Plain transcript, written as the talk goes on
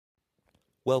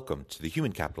Welcome to the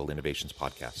Human Capital Innovations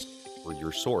Podcast. We're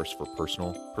your source for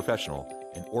personal, professional,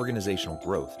 and organizational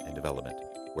growth and development,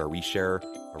 where we share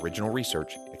original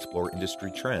research, explore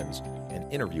industry trends,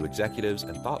 and interview executives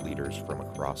and thought leaders from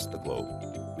across the globe.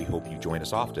 We hope you join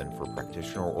us often for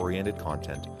practitioner-oriented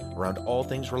content around all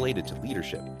things related to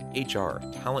leadership, HR,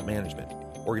 talent management,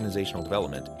 organizational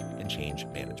development, and change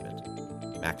management.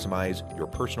 Maximize your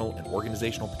personal and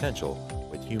organizational potential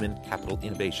with Human Capital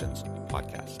Innovations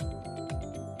Podcast.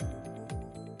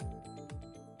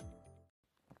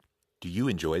 Do you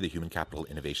enjoy the Human Capital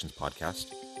Innovations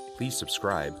Podcast? Please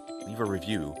subscribe, leave a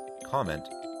review, comment,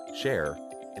 share,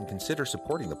 and consider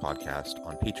supporting the podcast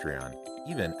on Patreon,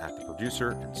 even at the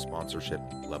producer and sponsorship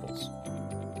levels.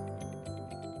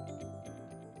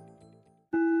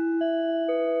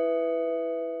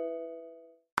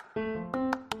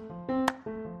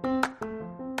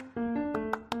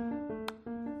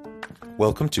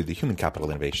 Welcome to the Human Capital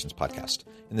Innovations Podcast.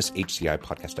 In this HCI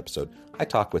podcast episode, I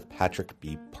talk with Patrick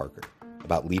B. Parker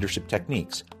about leadership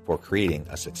techniques for creating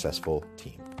a successful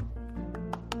team.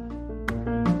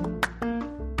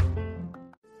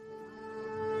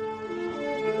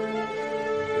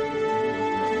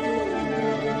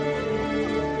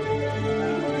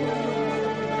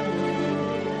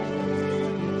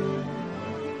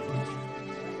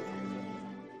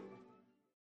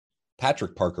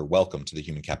 Patrick Parker, welcome to the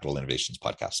Human Capital Innovations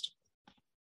Podcast.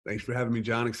 Thanks for having me,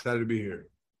 John. Excited to be here.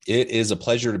 It is a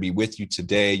pleasure to be with you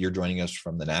today. You're joining us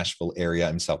from the Nashville area.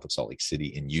 I'm south of Salt Lake City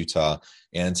in Utah.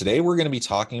 And today we're going to be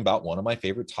talking about one of my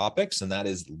favorite topics, and that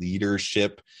is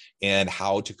leadership and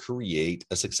how to create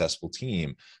a successful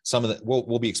team.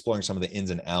 We'll be exploring some of the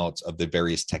ins and outs of the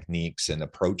various techniques and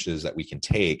approaches that we can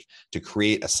take to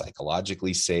create a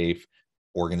psychologically safe,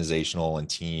 organizational and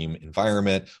team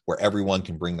environment where everyone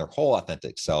can bring their whole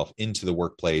authentic self into the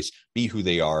workplace, be who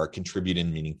they are, contribute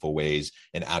in meaningful ways,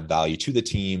 and add value to the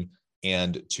team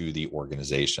and to the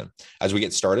organization. As we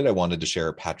get started, I wanted to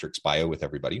share Patrick's bio with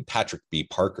everybody. Patrick B.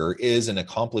 Parker is an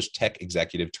accomplished tech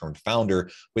executive turned founder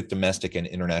with domestic and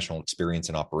international experience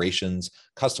in operations,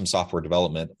 custom software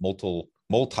development,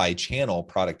 multi-channel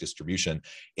product distribution,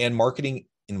 and marketing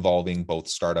involving both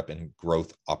startup and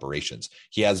growth operations.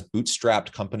 He has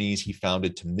bootstrapped companies he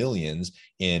founded to millions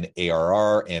in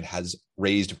ARR and has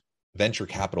raised venture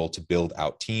capital to build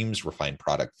out teams, refine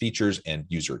product features and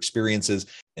user experiences,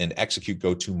 and execute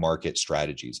go-to-market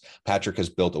strategies. Patrick has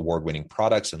built award-winning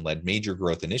products and led major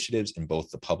growth initiatives in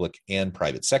both the public and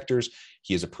private sectors.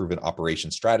 He is a proven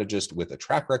operations strategist with a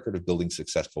track record of building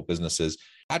successful businesses.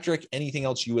 Patrick, anything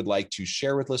else you would like to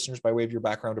share with listeners by way of your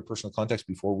background or personal context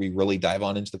before we really dive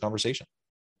on into the conversation?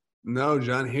 No,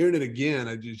 John, hearing it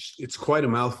again, it's quite a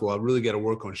mouthful. I really got to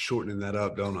work on shortening that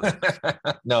up, don't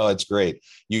I? No, it's great.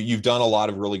 You've done a lot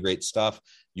of really great stuff.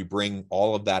 You bring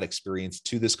all of that experience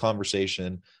to this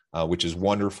conversation, which is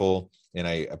wonderful. And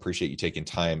I appreciate you taking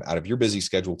time out of your busy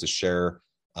schedule to share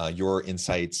your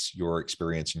insights, your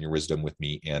experience, and your wisdom with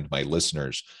me and my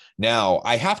listeners. Now,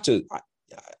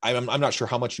 I'm not sure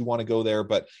how much you want to go there,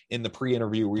 but in the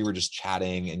pre-interview, we were just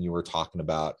chatting and you were talking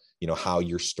about, how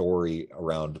your story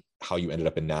around how you ended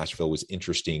up in Nashville was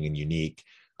interesting and unique.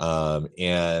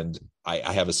 And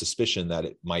I have a suspicion that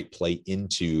it might play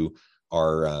into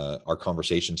our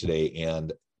conversation today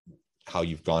and how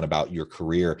you've gone about your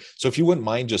career. So if you wouldn't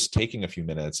mind just taking a few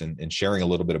minutes and sharing a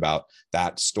little bit about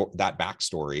that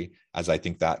backstory, as I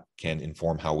think that can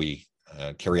inform how we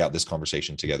carry out this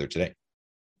conversation together today.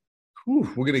 Whew,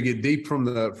 we're going to get deep from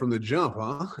the jump,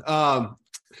 huh?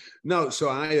 No, so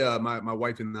I, my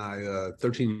wife and I,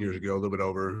 13 years ago, a little bit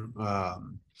over,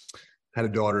 had a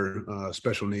daughter,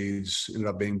 special needs, ended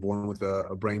up being born with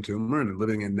a brain tumor, and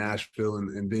living in Nashville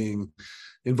and being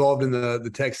involved in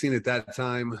the tech scene at that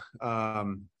time.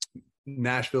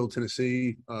 Nashville,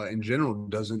 Tennessee, in general,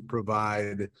 doesn't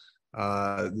provide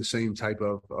the same type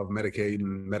of Medicaid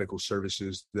and medical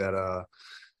services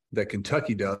that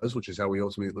Kentucky does, which is how we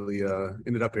ultimately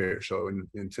ended up here. So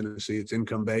in Tennessee, it's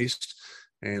income-based,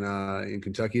 and in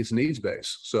Kentucky, it's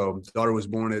needs-based. So daughter was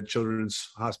born at Children's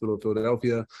Hospital of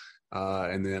Philadelphia,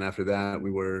 and then after that, we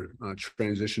were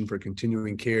transitioned for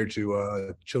continuing care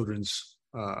to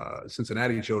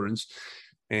Cincinnati Children's.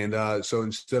 And so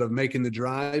instead of making the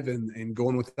drive and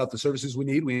going without the services we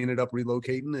need, we ended up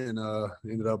relocating and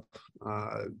ended up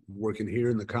working here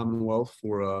in the Commonwealth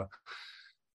for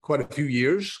quite a few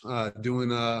years,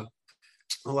 doing a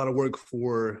lot of work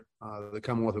for the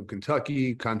Commonwealth of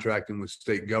Kentucky, contracting with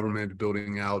state government,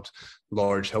 building out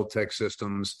large health tech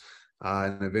systems,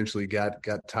 and eventually got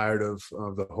tired of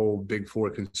the whole Big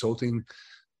Four consulting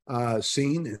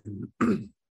scene, and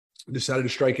decided to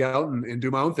strike out and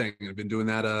do my own thing. And I've been doing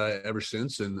that ever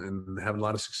since, and having a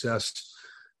lot of success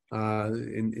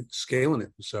in scaling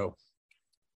it. So,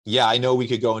 yeah, I know we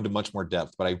could go into much more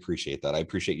depth, but I appreciate that. I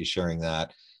appreciate you sharing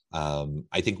that.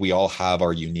 I think we all have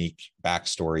our unique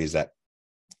backstories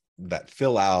that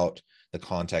fill out the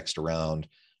context around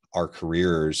our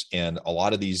careers, and a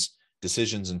lot of these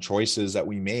decisions and choices that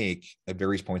we make at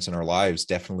various points in our lives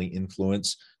definitely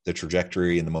influence the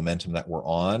trajectory and the momentum that we're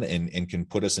on, and can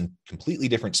put us in completely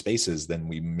different spaces than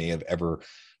we may have ever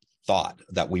thought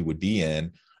that we would be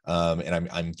in. And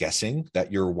I'm guessing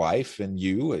that your wife and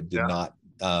you did not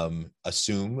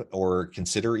assume or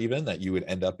consider even that you would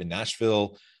end up in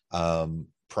Nashville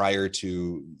prior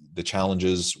to the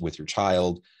challenges with your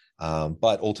child.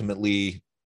 But ultimately,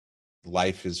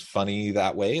 life is funny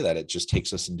that way, that it just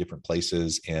takes us in different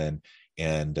places, and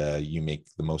you make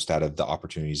the most out of the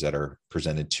opportunities that are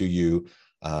presented to you.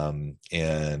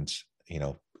 And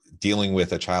dealing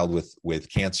with a child with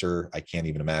cancer, I can't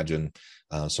even imagine.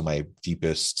 So my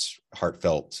deepest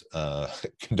heartfelt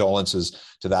condolences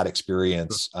to that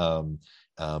experience.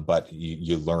 But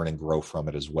you learn and grow from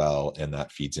it as well, and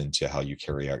that feeds into how you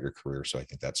carry out your career. So I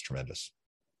think that's tremendous.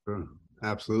 sure.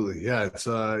 Absolutely. Yeah.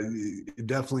 It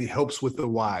definitely helps with the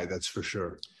why. That's for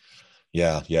sure.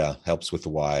 Yeah, helps with the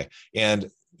why. And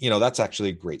that's actually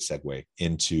a great segue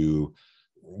into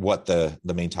what the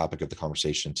main topic of the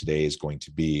conversation today is going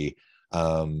to be.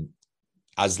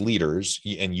 As leaders,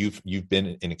 and you've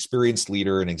been an experienced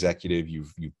leader and executive,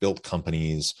 you've built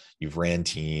companies, you've ran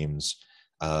teams.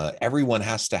 Everyone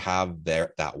has to have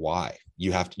that why.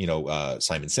 You have to,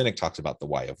 Simon Sinek talks about the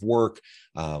why of work,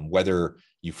 whether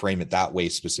you frame it that way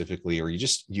specifically, or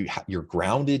you're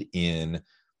grounded in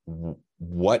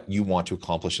what you want to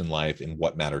accomplish in life and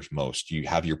what matters most. You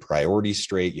have your priorities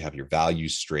straight, you have your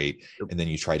values straight, and then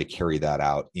you try to carry that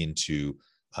out into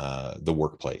the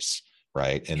workplace.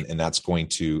 Right. And that's going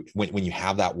to, when you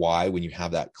have that why, when you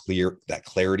have that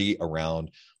clarity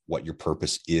around what your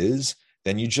purpose is,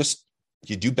 then you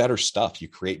do better stuff, you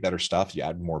create better stuff, you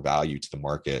add more value to the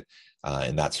market.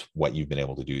 And that's what you've been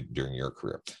able to do during your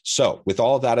career. So with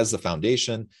all of that as the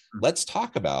foundation, let's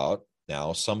talk about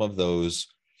now some of those,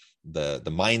 the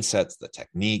mindsets, the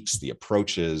techniques, the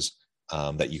approaches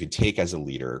that you can take as a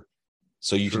leader,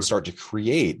 so you can start to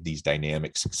create these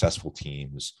dynamic, successful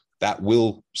teams that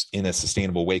will, in a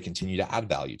sustainable way, continue to add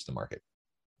value to the market.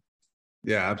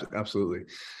 Yeah, absolutely.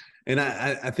 And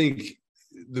I think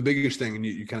the biggest thing, and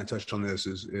you kind of touched on this,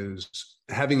 is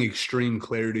having extreme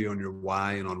clarity on your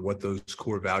why and on what those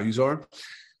core values are.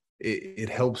 It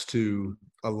helps to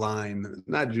align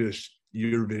not just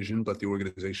your vision, but the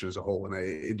organization as a whole. And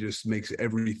it just makes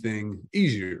everything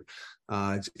easier.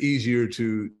 It's easier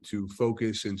to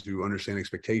focus and to understand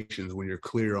expectations when you're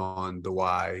clear on the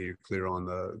why, you're clear on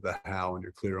the how, and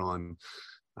you're clear on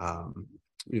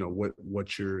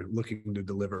what you're looking to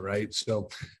deliver, right? So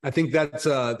I think that's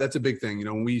a big thing.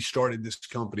 When we started this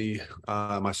company,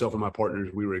 myself and my partners,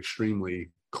 we were extremely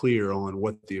clear on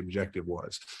what the objective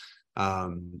was.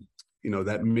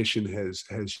 That mission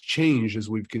has changed as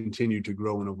we've continued to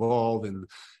grow and evolve,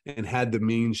 and had the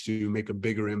means to make a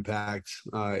bigger impact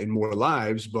in more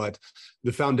lives. But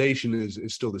the foundation is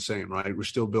still the same, right? We're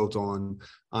still built on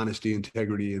honesty,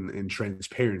 integrity, and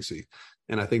transparency.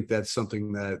 And I think that's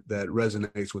something that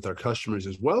resonates with our customers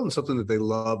as well, and something that they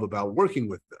love about working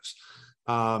with us.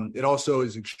 It also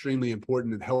is extremely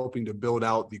important in helping to build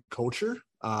out the culture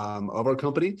of our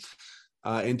company,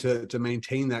 and to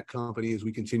maintain that company as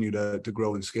we continue to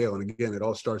grow and scale. And again, it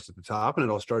all starts at the top, and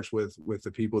it all starts with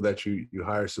the people that you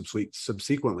hire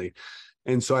subsequently.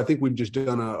 And so I think we've just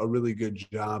done a really good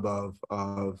job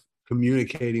of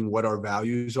communicating what our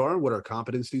values are, what our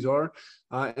competencies are,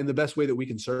 and the best way that we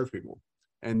can serve people.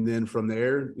 And then from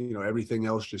there, everything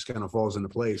else just kind of falls into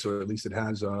place, or at least it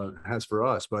has for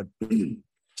us. But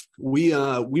we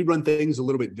run things a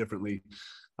little bit differently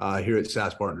here at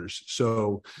SaaS Partners.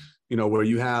 So, where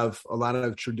you have a lot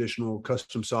of traditional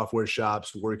custom software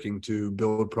shops working to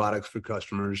build products for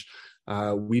customers,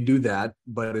 we do that.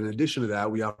 But in addition to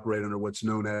that, we operate under what's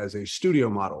known as a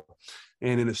studio model.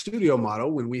 And in a studio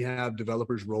model, when we have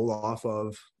developers roll off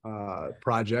of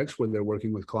projects when they're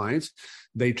working with clients,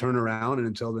 they turn around, and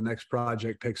until the next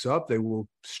project picks up, they will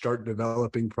start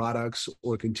developing products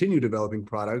or continue developing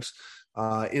products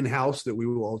in-house that we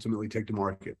will ultimately take to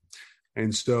market.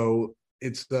 And so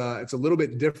it's a little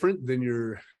bit different than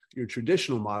your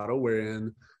traditional model,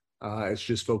 wherein it's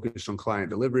just focused on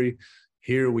client delivery.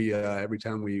 Here, we every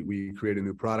time we create a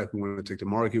new product we want to take to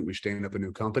market, we stand up a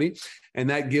new company, and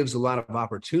that gives a lot of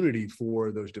opportunity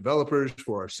for those developers,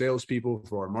 for our salespeople,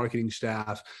 for our marketing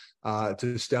staff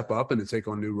to step up and to take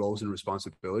on new roles and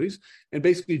responsibilities, and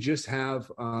basically just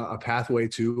have a pathway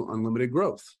to unlimited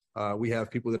growth. We have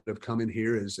people that have come in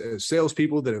here as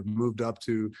salespeople that have moved up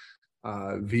to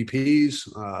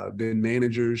VPs, been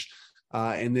managers,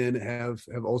 and then have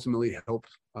ultimately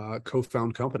helped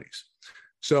co-found companies.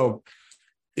 So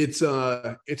it's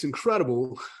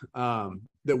incredible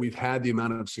that we've had the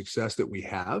amount of success that we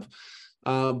have,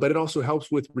 but it also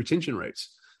helps with retention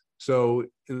rates. So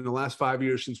in the last 5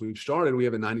 years since we've started, we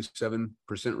have a 97%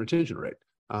 retention rate,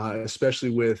 especially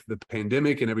with the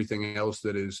pandemic and everything else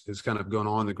that has kind of gone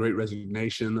on. The Great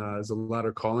Resignation, as a lot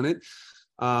are calling it,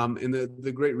 and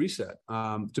the Great Reset.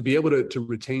 To be able to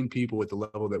retain people at the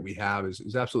level that we have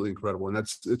is absolutely incredible, and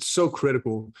it's so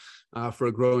critical for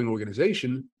a growing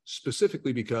organization,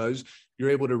 specifically because you're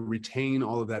able to retain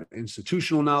all of that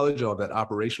institutional knowledge, all of that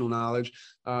operational knowledge,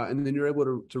 and then you're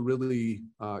able to really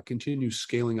continue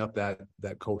scaling up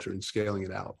that culture and scaling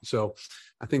it out. So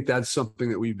I think that's something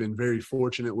that we've been very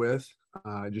fortunate with,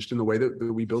 just in the way that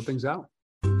we build things out.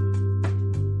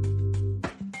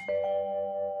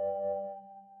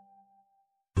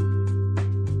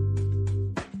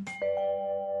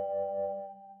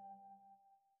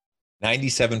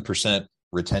 %97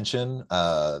 retention.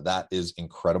 That is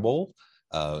incredible.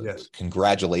 Yes.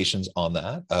 Congratulations on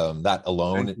that. That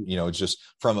alone, just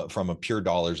from a pure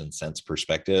dollars and cents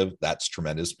perspective, that's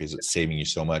tremendous because it's saving you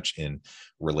so much in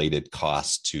related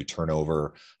costs to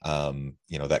turnover,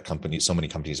 that so many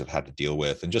companies have had to deal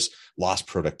with, and just lost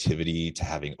productivity to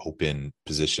having open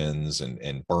positions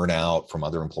and burnout from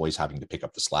other employees having to pick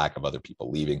up the slack of other people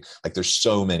leaving. Like there's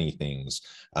so many things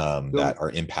that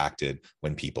are impacted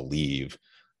when people leave.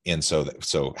 And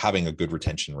so having a good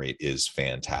retention rate is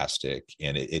fantastic.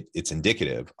 And it's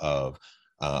indicative of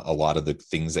a lot of the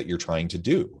things that you're trying to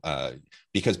do,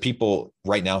 because people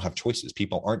right now have choices.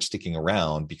 People aren't sticking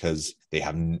around because they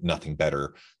have nothing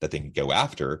better that they can go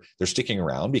after. They're sticking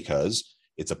around because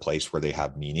it's a place where they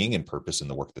have meaning and purpose in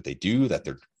the work that they do, that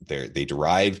they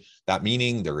derive that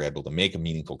meaning. They're able to make a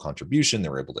meaningful contribution.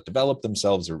 They're able to develop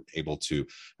themselves. They're able to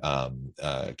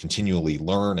continually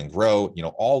learn and grow.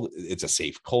 It's a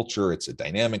safe culture. It's a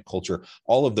dynamic culture.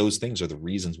 All of those things are the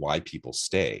reasons why people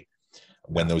stay.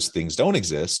 When those things don't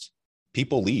exist,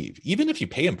 people leave. Even if you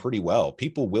pay them pretty well,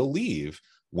 people will leave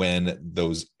when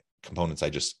those components I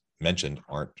just mentioned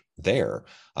aren't there.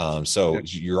 So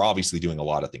you're obviously doing a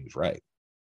lot of things right.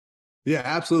 Yeah,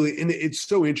 absolutely. And it's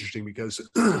so interesting because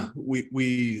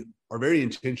we are very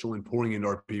intentional in pouring into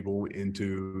our people,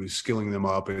 into skilling them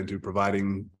up, into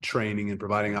providing training and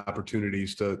providing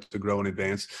opportunities to grow and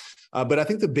advance. But I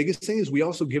think the biggest thing is we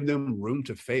also give them room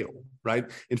to fail, right?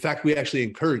 In fact, we actually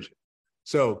encourage it.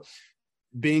 So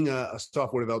being a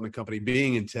software development company,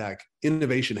 being in tech,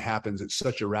 innovation happens at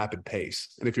such a rapid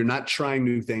pace. And if you're not trying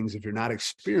new things, if you're not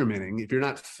experimenting, if you're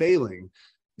not failing,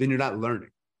 then you're not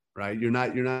learning. Right? You're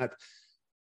not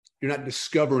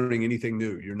discovering anything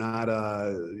new. You're not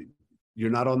on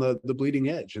the bleeding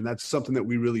edge. And that's something that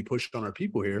we really push on our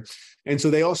people here. And so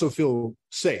they also feel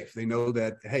safe. They know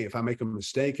that, hey, if I make a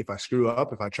mistake, if I screw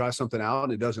up, if I try something out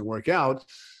and it doesn't work out,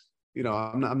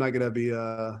 I'm not going to be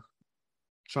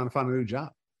trying to find a new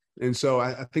job. And so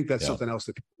I think that's something else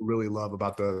that people really love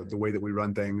about the way that we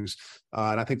run things.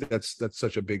 And I think that's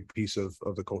such a big piece of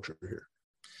the culture here.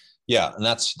 Yeah, and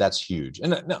that's huge.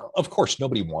 And now, of course,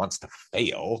 nobody wants to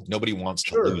fail. Nobody wants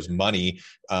to lose money,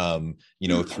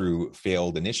 through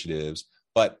failed initiatives.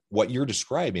 But what you're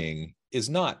describing is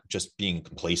not just being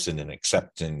complacent and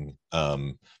accepting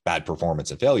bad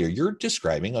performance and failure. You're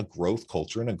describing a growth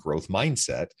culture and a growth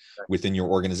mindset within your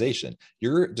organization.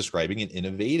 You're describing an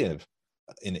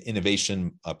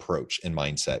innovation approach and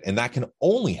mindset. And that can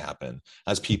only happen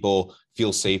as people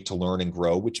feel safe to learn and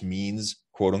grow, which means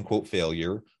quote unquote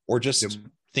failure or just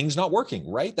things not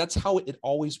working, right? That's how it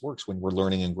always works when we're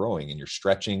learning and growing and you're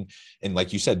stretching. And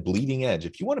like you said, bleeding edge.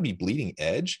 If you want to be bleeding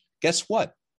edge, guess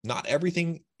what? Not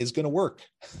everything is going to work.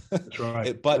 That's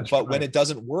right. but when it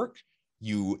doesn't work,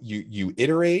 you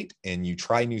iterate and you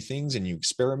try new things and you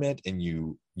experiment and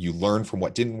you learn from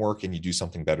what didn't work and you do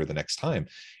something better the next time.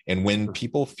 And when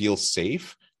people feel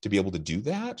safe to be able to do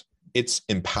that, it's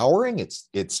empowering, it's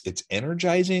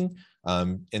energizing.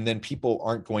 And then people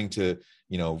aren't going to,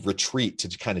 retreat to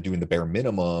kind of doing the bare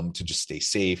minimum to just stay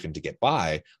safe and to get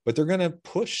by, but they're going to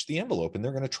push the envelope and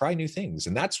they're going to try new things.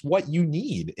 And that's what you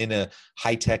need in a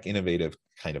high-tech, innovative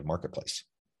kind of marketplace.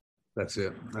 That's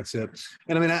it. That's it.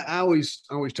 And I mean, I always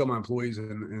tell my employees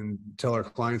and tell our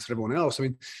clients and everyone else. I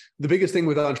mean, the biggest thing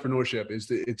with entrepreneurship is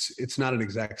that it's not an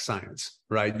exact science,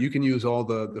 right? You can use all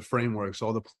the frameworks,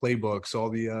 all the playbooks, all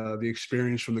the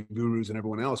experience from the gurus and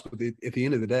everyone else, but at the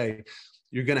end of the day,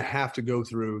 you're going to have to go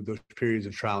through those periods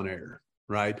of trial and error,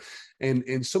 right?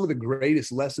 And some of the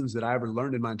greatest lessons that I ever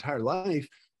learned in my entire life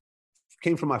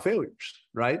came from my failures,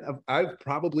 right? I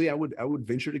would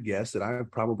venture to guess that I've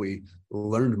probably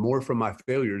learned more from my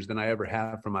failures than I ever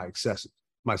have from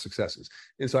my successes.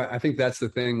 And so I think that's the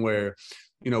thing where,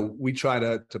 we try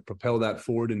to propel that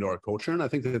forward into our culture. And I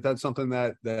think that that's something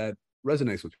that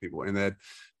resonates with people, and that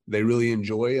they really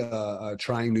enjoy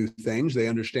trying new things. They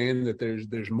understand that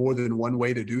there's more than one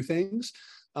way to do things.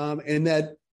 And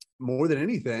that more than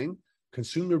anything,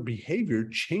 consumer behavior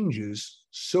changes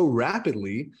so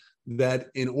rapidly that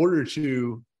in order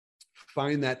to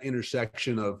find that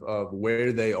intersection of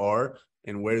where they are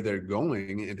and where they're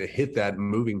going, and to hit that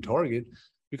moving target,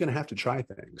 you're going to have to try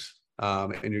things.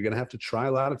 And you're going to have to try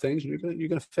a lot of things, and you're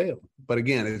going to fail. But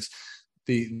again, it's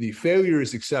the failure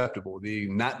is acceptable. The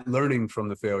not learning from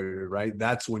the failure, right?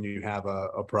 That's when you have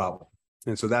a problem.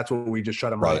 And so that's what we just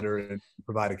try to monitor and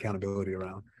provide accountability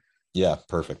around. Yeah,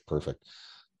 perfect.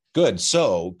 Good.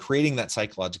 So creating that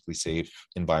psychologically safe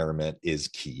environment is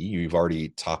key. You've already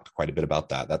talked quite a bit about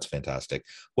that. That's fantastic.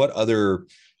 What other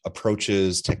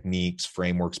approaches, techniques,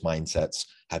 frameworks, mindsets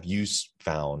have you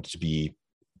found to be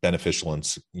beneficial and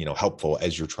helpful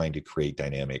as you're trying to create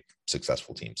dynamic,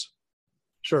 successful teams?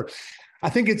 Sure. I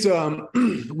think it's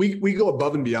we go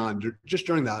above and beyond just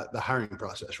during the hiring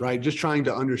process, right? Just trying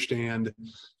to understand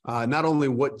not only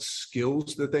what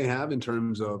skills that they have in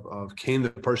terms of can the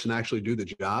person actually do the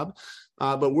job,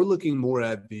 but we're looking more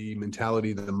at the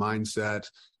mentality, the mindset.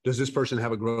 Does this person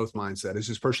have a growth mindset? Is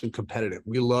this person competitive?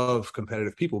 We love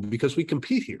competitive people because we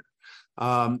compete here.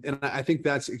 And I think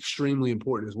that's extremely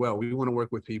important as well. We want to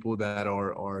work with people that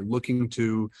are looking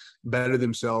to better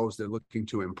themselves. They're looking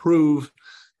to improve.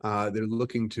 They're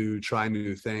looking to try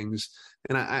new things.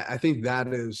 And I think that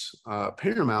is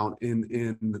paramount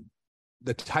in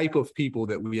the type of people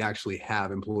that we actually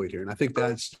have employed here. And I think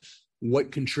that's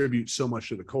what contributes so much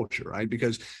to the culture, right?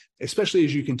 Because especially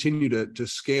as you continue to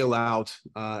scale out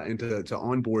and to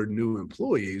onboard new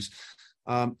employees,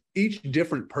 each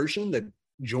different person that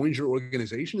joins your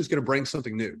organization is going to bring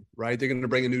something new, right? They're going to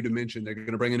bring a new dimension. They're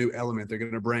going to bring a new element. They're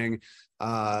going to bring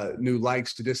new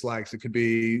likes to dislikes. It could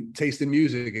be taste in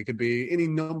music. It could be any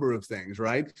number of things,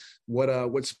 right?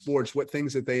 What sports, what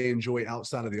things that they enjoy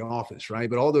outside of the office, right?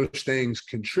 But all those things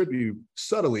contribute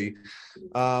subtly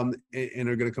and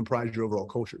are going to comprise your overall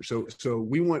culture. So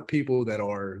we want people that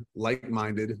are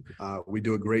like-minded. We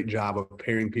do a great job of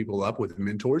pairing people up with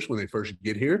mentors when they first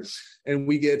get here. And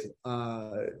we get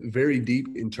very deep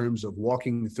in terms of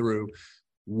walking through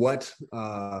what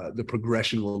the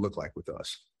progression will look like with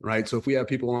us, right? So if we have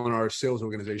people on our sales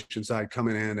organization side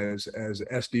coming in as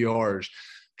SDRs,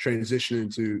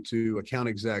 transitioning to account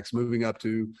execs, moving up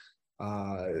to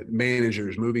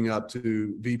managers, moving up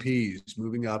to VPs,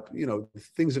 moving up,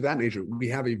 things of that nature. We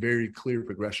have a very clear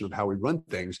progression of how we run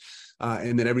things.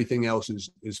 And then everything else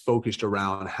is focused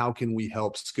around how can we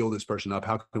help skill this person up?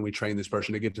 How can we train this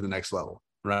person to get to the next level,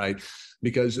 right?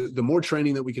 Because the more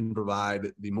training that we can provide,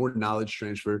 the more knowledge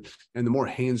transfer and the more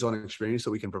hands-on experience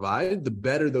that we can provide, the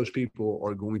better those people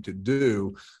are going to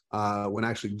do when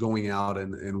actually going out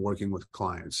and working with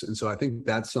clients. And so I think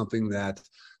that's something that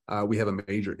we have a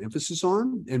major emphasis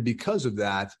on. And because of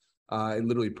that, it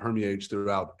literally permeates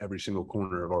throughout every single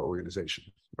corner of our organization,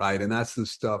 right? And that's the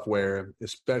stuff where,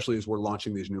 especially as we're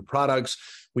launching these new products,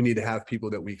 we need to have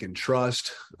people that we can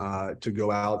trust to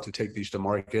go out to take these to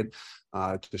market,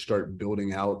 to start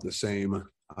building out the same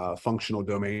functional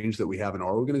domains that we have in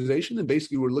our organization. And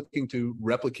basically, we're looking to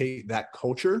replicate that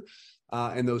culture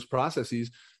and those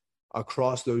processes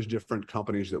across those different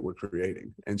companies that we're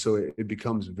creating. And so it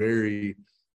becomes very,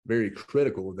 very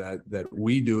critical that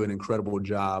we do an incredible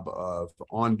job of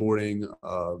onboarding,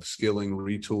 of skilling,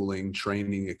 retooling,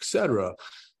 training, et cetera,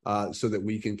 so that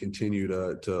we can continue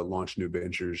to launch new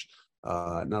ventures,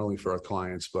 not only for our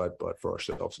clients, but for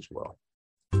ourselves as well.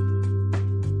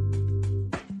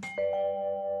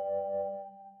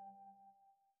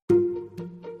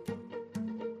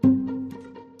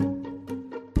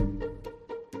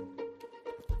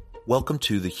 Welcome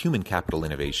to the Human Capital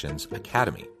Innovations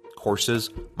Academy. Courses,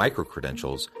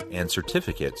 micro-credentials, and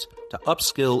certificates to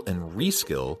upskill and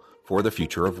reskill for the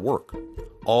future of work.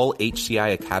 All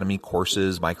HCI Academy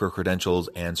courses, micro-credentials,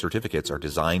 and certificates are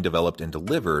designed, developed, and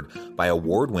delivered by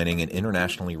award-winning and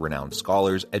internationally renowned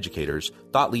scholars, educators,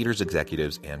 thought leaders,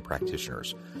 executives, and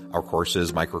practitioners. Our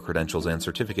courses, micro-credentials, and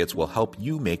certificates will help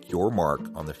you make your mark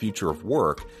on the future of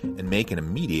work and make an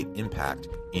immediate impact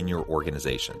in your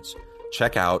organizations.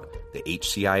 Check out the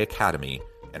HCI Academy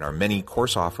and our many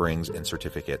course offerings and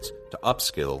certificates to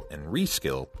upskill and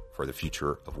reskill for the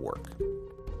future of work.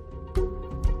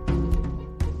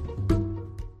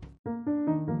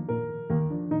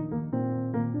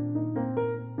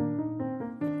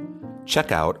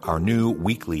 Check out our new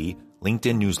weekly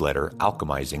LinkedIn newsletter,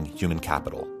 Alchemizing Human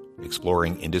Capital,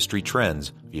 exploring industry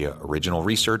trends via original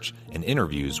research and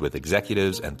interviews with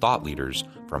executives and thought leaders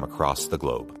from across the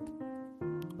globe.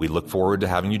 We look forward to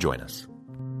having you join us.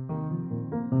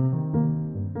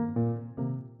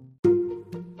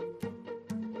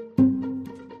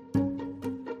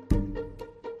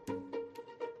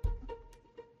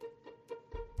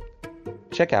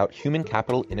 Check out Human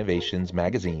Capital Innovations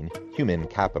magazine, Human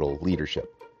Capital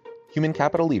Leadership. Human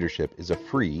Capital Leadership is a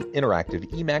free,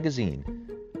 interactive e-magazine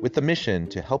with the mission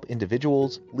to help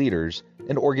individuals, leaders,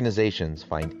 and organizations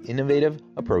find innovative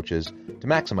approaches to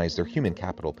maximize their human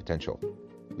capital potential.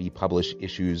 We publish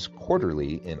issues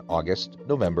quarterly in August,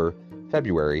 November,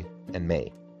 February, and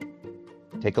May.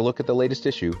 Take a look at the latest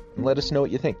issue and let us know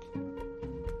what you think.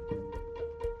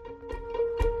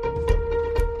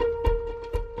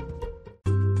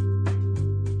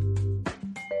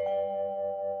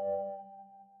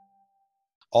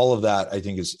 All of that, I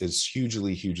think, is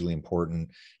hugely, hugely important.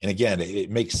 And again, it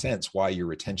makes sense why your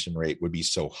retention rate would be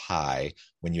so high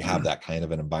when you have that kind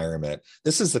of an environment.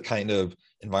 This is the kind of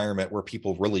environment where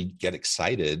people really get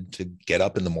excited to get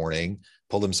up in the morning,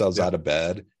 pull themselves out of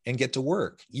bed, and get to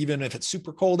work, even if it's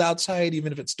super cold outside,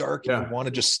 even if it's dark, and you want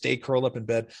to just stay curled up in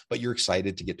bed, but you're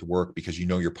excited to get to work because you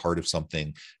know you're part of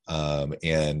something,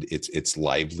 and it's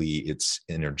lively, it's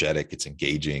energetic, it's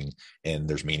engaging, and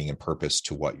there's meaning and purpose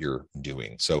to what you're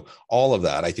doing. So all of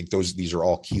that, I think these are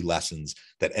all key lessons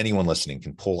that anyone listening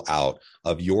can pull out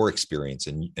of your experience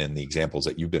and the examples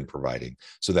that you've been providing,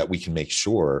 so that we can make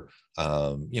sure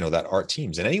that our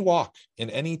teams in any walk,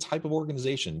 in any type of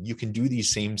organization, you can do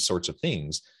these same sorts of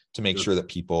things to make sure that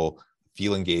people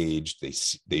feel engaged,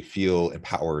 they feel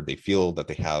empowered, they feel that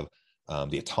they have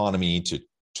the autonomy to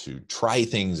try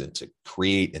things and to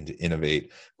create and to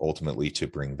innovate, ultimately to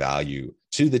bring value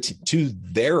to to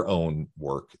their own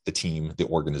work, the team, the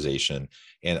organization.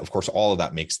 And of course, all of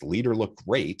that makes the leader look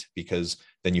great, because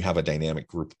then you have a dynamic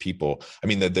group of people. I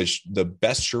mean, the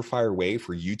best surefire way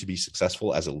for you to be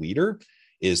successful as a leader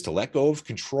is to let go of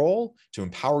control, to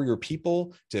empower your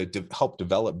people, to help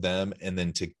develop them, and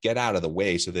then to get out of the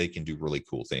way so they can do really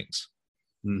cool things.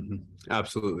 Mm-hmm.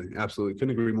 Absolutely.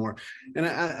 Couldn't agree more. And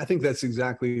I think that's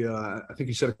exactly, I think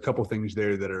you said a couple of things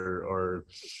there that are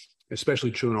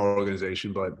especially true in our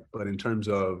organization, but in terms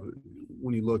of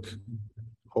when you look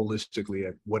holistically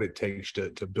at what it takes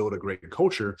to build a great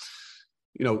culture,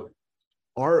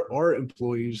 our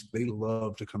employees, they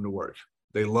love to come to work.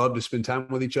 They love to spend time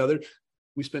with each other.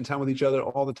 We spend time with each other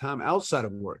all the time outside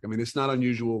of work. I mean, it's not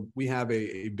unusual. We have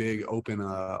a big open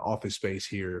office space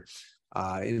here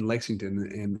in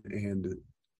Lexington, and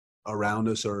around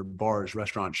us are bars,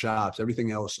 restaurants, shops,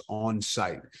 everything else on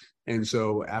site. And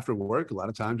so after work, a lot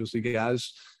of times you'll see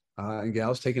guys and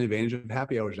gals taking advantage of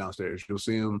happy hours downstairs. You'll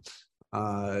see them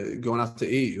going out to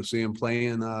eat. You'll see them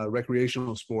playing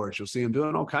recreational sports. You'll see them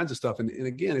doing all kinds of stuff. And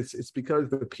again, it's because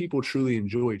the people truly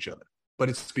enjoy each other. But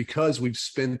it's because we've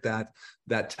spent that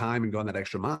time and gone that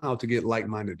extra mile to get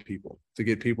like-minded people, to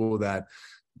get people that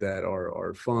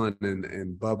are fun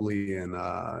and bubbly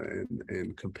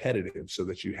and competitive, so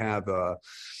that you have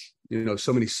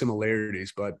so many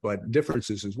similarities but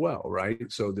differences as well,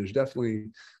 right? So there's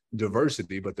definitely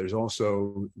diversity, but there's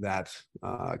also that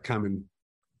common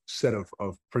set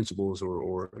of principles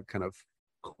or kind of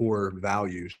core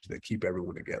values that keep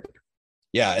everyone together.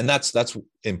 Yeah, and that's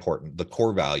important, the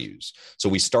core values. So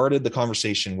we started the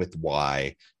conversation with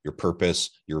why, your purpose,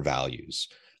 your values.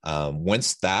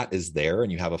 Once that is there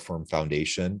and you have a firm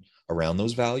foundation around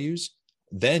those values,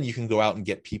 then you can go out and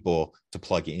get people to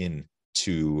plug in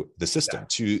to the system,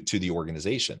 to the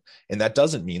organization. And that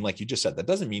doesn't mean, like you just said, that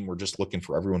doesn't mean we're just looking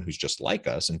for everyone who's just like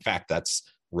us. In fact, that's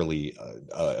really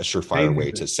a surefire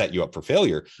way to set you up for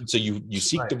failure. So you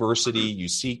seek diversity, you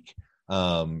seek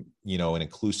an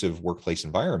inclusive workplace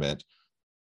environment,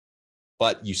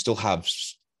 but you still have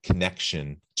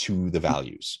connection to the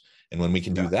values. And when we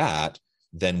can do that,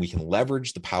 then we can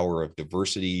leverage the power of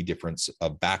diversity, difference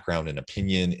of background and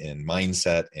opinion and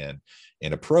mindset and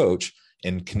approach,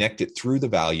 and connect it through the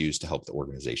values to help the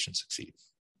organization succeed.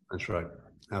 That's right.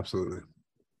 Absolutely.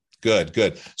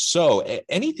 Good. So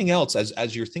anything else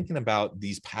as you're thinking about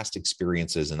these past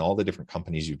experiences and all the different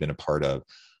companies you've been a part of,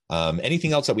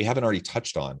 anything else that we haven't already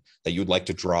touched on that you would like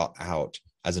to draw out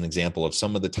as an example of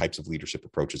some of the types of leadership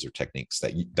approaches or techniques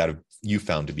that you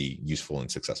found to be useful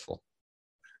and successful?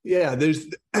 Yeah,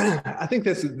 I think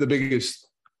that's the biggest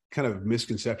kind of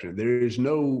misconception. There is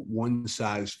no one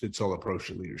size fits all approach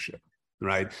to leadership.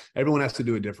 Right? Everyone has to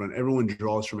do it different. Everyone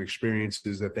draws from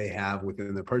experiences that they have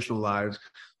within their personal lives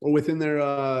or within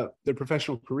their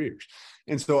professional careers.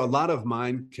 And so a lot of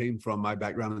mine came from my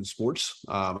background in sports.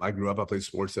 I grew up, I played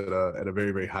sports at a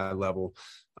very, very high level.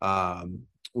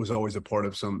 Was always a part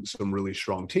of some really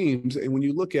strong teams. And when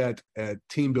you look at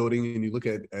team building and you look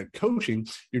at coaching,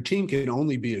 your team can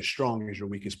only be as strong as your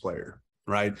weakest player.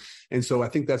 Right. And so I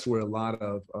think that's where a lot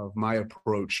of my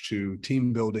approach to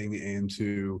team building and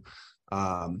to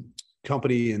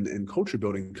company and culture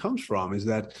building comes from, is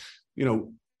that,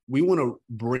 we want to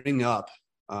bring up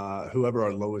whoever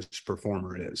our lowest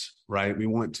performer is, right? We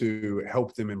want to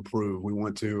help them improve. We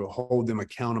want to hold them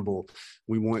accountable.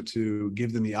 We want to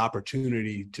give them the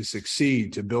opportunity to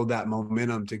succeed, to build that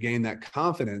momentum, to gain that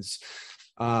confidence,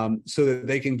 so that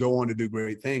they can go on to do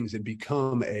great things and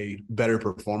become a better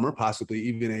performer, possibly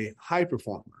even a high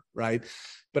performer, right?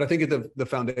 But I think at the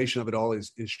foundation of it all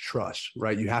is trust,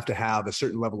 right? You have to have a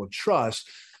certain level of trust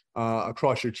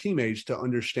across your teammates to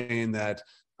understand that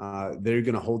they're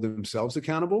going to hold themselves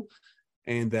accountable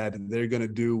and that they're going to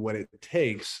do what it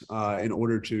takes in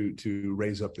order to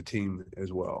raise up the team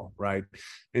as well, right?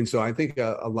 And so I think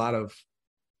a lot of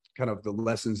kind of the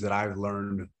lessons that I've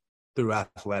learned through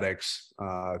athletics,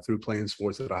 through playing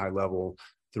sports at a high level,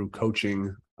 through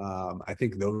coaching, I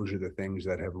think those are the things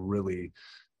that have really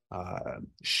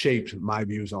shaped my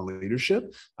views on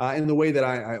leadership and the way that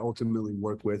I ultimately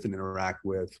work with and interact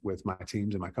with my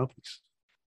teams and my companies.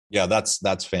 Yeah,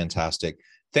 that's fantastic.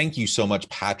 Thank you so much,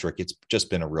 Patrick. It's just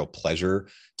been a real pleasure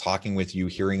talking with you,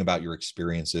 hearing about your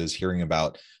experiences, hearing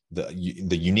about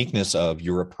the uniqueness of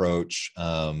your approach,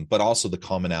 but also the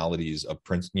commonalities of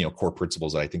core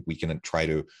principles that I think we can try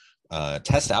to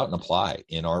test out and apply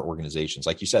in our organizations.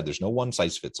 Like you said, there's no one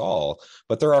size fits all,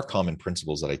 but there are common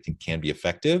principles that I think can be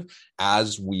effective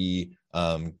as we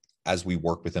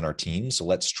work within our team. So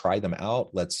let's try them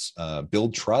out. Let's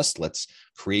build trust. Let's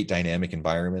create dynamic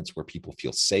environments where people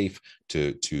feel safe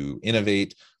to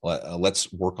innovate.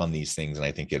 Let's work on these things. And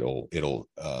I think it'll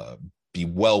be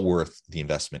well worth the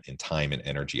investment in time and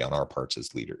energy on our parts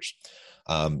as leaders.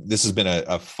 This has been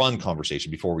a fun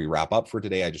conversation. Before we wrap up for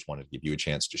today, I just wanted to give you a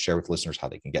chance to share with listeners how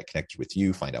they can get connected with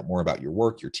you, find out more about your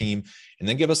work, your team, and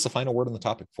then give us the final word on the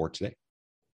topic for today.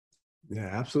 Yeah,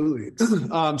 absolutely.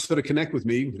 So to connect with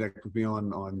me, you can connect with me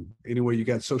on anywhere you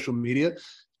got social media,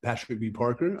 Patrick B.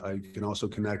 Parker. You can also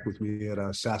connect with me at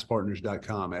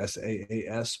saaspartners.com,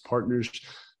 SAAS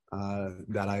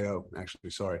partners.io, actually,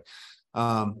 sorry.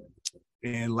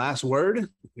 And last word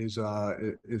is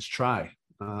try.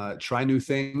 Try new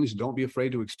things. Don't be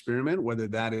afraid to experiment, whether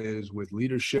that is with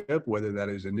leadership, whether that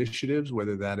is initiatives,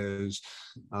 whether that is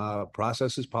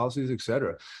processes, policies, et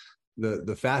cetera.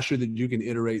 The faster that you can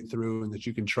iterate through and that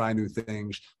you can try new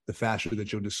things, the faster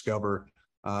that you'll discover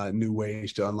new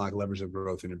ways to unlock levers of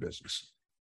growth in your business.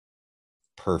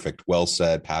 Perfect. Well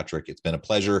said, Patrick. It's been a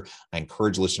pleasure. I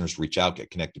encourage listeners to reach out,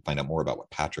 get connected, find out more about what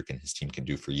Patrick and his team can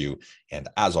do for you. And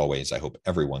as always, I hope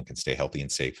everyone can stay healthy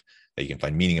and safe, that you can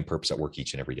find meaning and purpose at work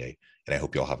each and every day. And I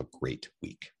hope you all have a great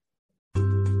week.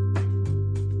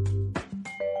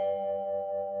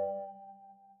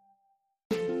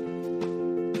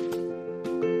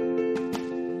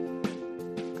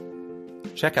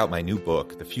 Check out my new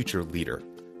book, The Future Leader,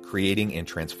 Creating and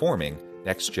Transforming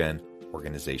Next-Gen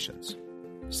Organizations.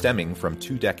 Stemming from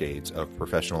 2 decades of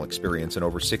professional experience and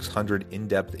over 600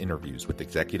 in-depth interviews with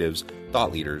executives,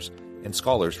 thought leaders, and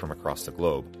scholars from across the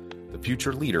globe, The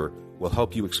Future Leader will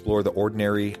help you explore the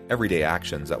ordinary, everyday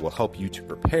actions that will help you to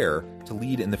prepare to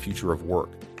lead in the future of work,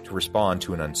 to respond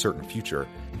to an uncertain future,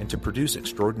 and to produce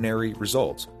extraordinary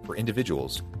results for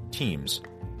individuals, teams,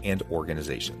 and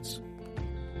organizations.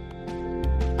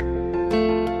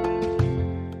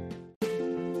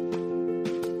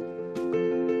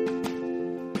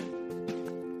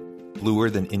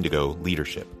 Bluer Than Indigo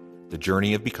Leadership, the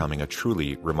journey of becoming a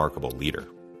truly remarkable leader.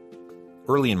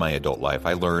 Early in my adult life,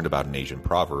 I learned about an Asian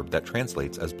proverb that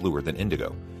translates as bluer than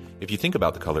indigo. If you think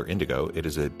about the color indigo, it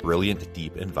is a brilliant,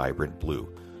 deep, and vibrant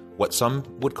blue, what some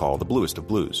would call the bluest of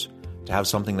blues. To have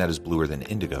something that is bluer than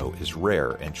indigo is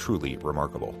rare and truly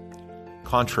remarkable.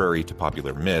 Contrary to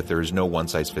popular myth, there is no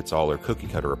one-size-fits-all or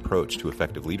cookie-cutter approach to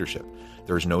effective leadership.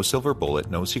 There is no silver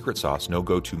bullet, no secret sauce, no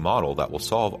go-to model that will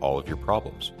solve all of your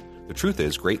problems. The truth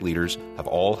is, great leaders have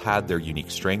all had their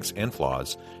unique strengths and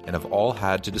flaws, and have all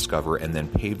had to discover and then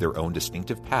pave their own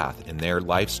distinctive path in their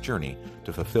life's journey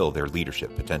to fulfill their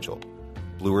leadership potential.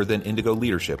 Bluer Than Indigo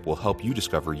Leadership will help you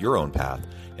discover your own path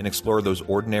and explore those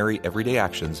ordinary, everyday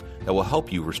actions that will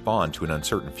help you respond to an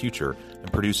uncertain future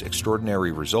and produce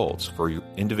extraordinary results for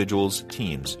individuals,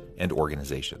 teams, and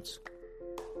organizations.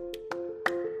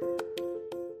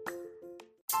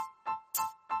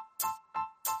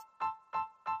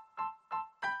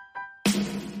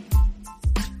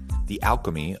 The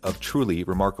alchemy of truly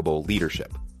remarkable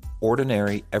leadership.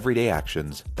 Ordinary, everyday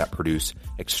actions that produce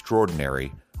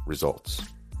extraordinary results.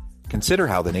 Consider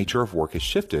how the nature of work has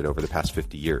shifted over the past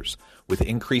 50 years. With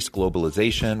increased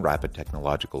globalization, rapid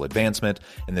technological advancement,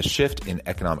 and the shift in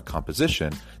economic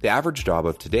composition, the average job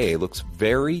of today looks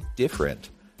very different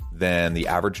than the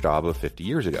average job of 50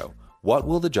 years ago. What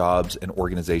will the jobs and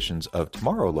organizations of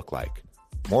tomorrow look like?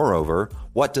 Moreover,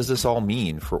 what does this all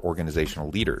mean for organizational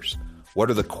leaders? What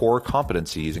are the core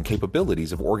competencies and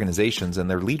capabilities of organizations and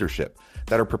their leadership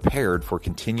that are prepared for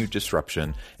continued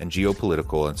disruption and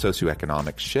geopolitical and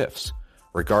socioeconomic shifts?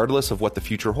 Regardless of what the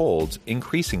future holds,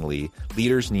 increasingly,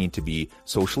 leaders need to be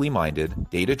socially minded,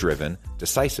 data-driven,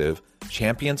 decisive,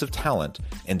 champions of talent,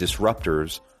 and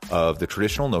disruptors of the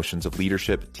traditional notions of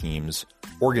leadership, teams,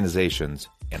 organizations,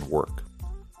 and work.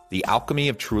 The alchemy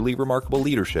of truly remarkable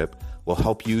leadership will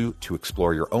help you to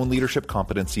explore your own leadership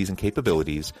competencies and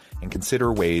capabilities and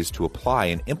consider ways to apply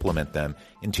and implement them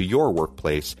into your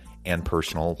workplace and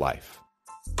personal life.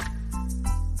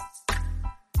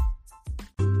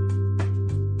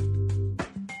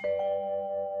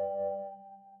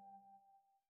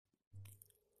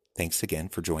 Thanks again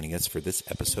for joining us for this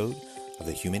episode of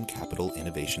the Human Capital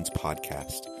Innovations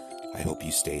Podcast. I hope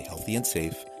you stay healthy and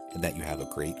safe and that you have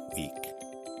a great week.